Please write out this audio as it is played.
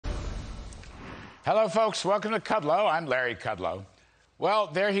Hello, folks. Welcome to Kudlow. I'm Larry Kudlow. Well,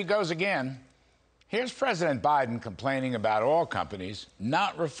 there he goes again. Here's President Biden complaining about oil companies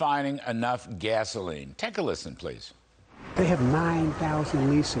not refining enough gasoline. Take a listen, please. They have 9,000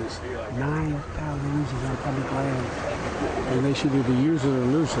 leases. 9,000 leases on public land. And they should either use it or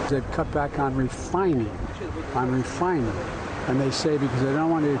lose it. They've cut back on refining. And they say because they don't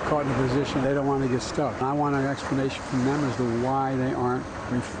want to get caught in a position, they don't want to get stuck. I want an explanation from them as to why they aren't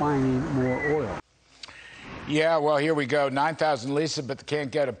refining more oil. Yeah, well, here we go. 9,000 leases, but they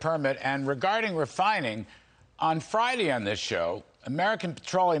can't get a permit. And regarding refining, on Friday on this show, American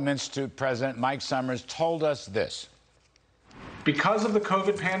Petroleum Institute President Mike Summers told us this. Because of the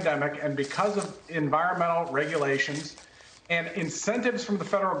COVID pandemic and because of environmental regulations and incentives from the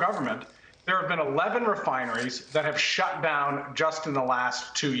federal government, there have been 11 refineries that have shut down just in the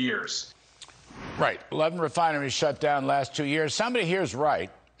last 2 years. Right. 11 refineries shut down last 2 years. Somebody here is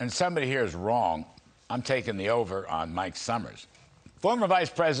right and somebody here is wrong. I'm taking the over on Mike Summers. Former Vice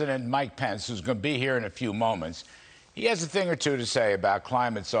President Mike Pence, who's going to be here in a few moments, he has a thing or two to say about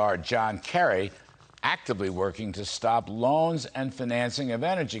climate czar John Kerry actively working to stop loans and financing of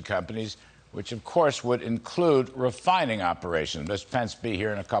energy companies, which of course would include refining operations. Mr. Pence be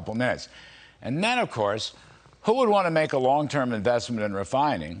here in a couple minutes. And then, of course, who would want to make a long-term investment in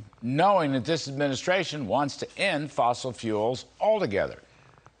refining, knowing that this administration wants to end fossil fuels altogether?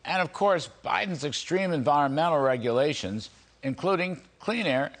 And, of course, Biden's extreme environmental regulations, including clean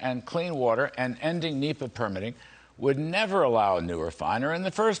air and clean water and ending NEPA permitting, would never allow a new refiner in the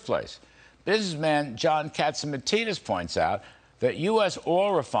first place. Businessman John Catsimatidis points out that U.S.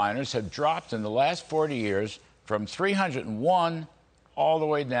 oil refiners have dropped in the last 40 years from 301 all the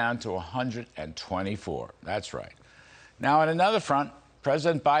way down to 124. That's right. Now, on another front,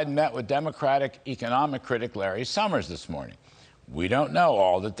 President Biden met with Democratic economic critic Larry Summers this morning. We don't know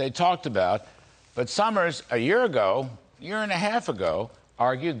all that they talked about, but Summers, a year and a half ago,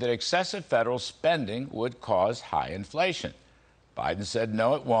 argued that excessive federal spending would cause high inflation. Biden said,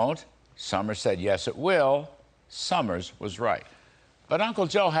 no, it won't. Summers said, yes, it will. Summers was right. But Uncle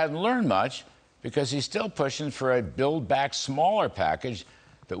Joe hadn't learned much because he's still pushing for a Build Back Smaller package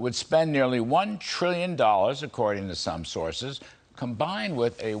that would spend nearly $1 trillion, according to some sources, combined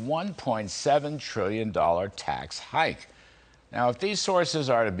with a $1.7 trillion tax hike. Now, if these sources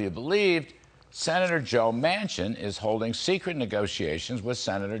are to be believed, Senator Joe Manchin is holding secret negotiations with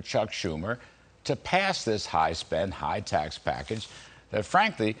Senator Chuck Schumer to pass this high-spend, high-tax package that,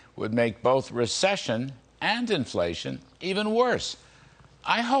 frankly, would make both recession and inflation even worse.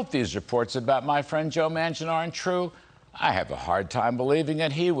 I hope these reports about my friend Joe Manchin aren't true. I have a hard time believing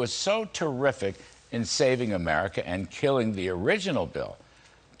that he was so terrific in saving America and killing the original bill.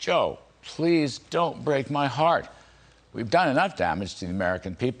 Joe, please don't break my heart. We've done enough damage to the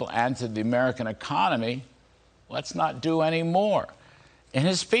American people and to the American economy. Let's not do any more. In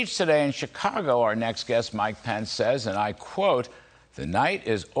his speech today in Chicago, our next guest, Mike Pence, says, and I quote, "The night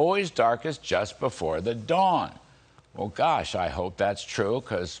is always darkest just before the dawn." Well, gosh, I hope that's true,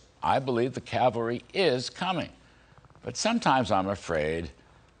 because I believe the cavalry is coming. But sometimes I'm afraid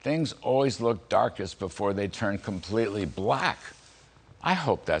things always look darkest before they turn completely black. I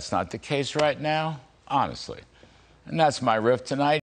hope that's not the case right now, honestly. And that's my riff tonight.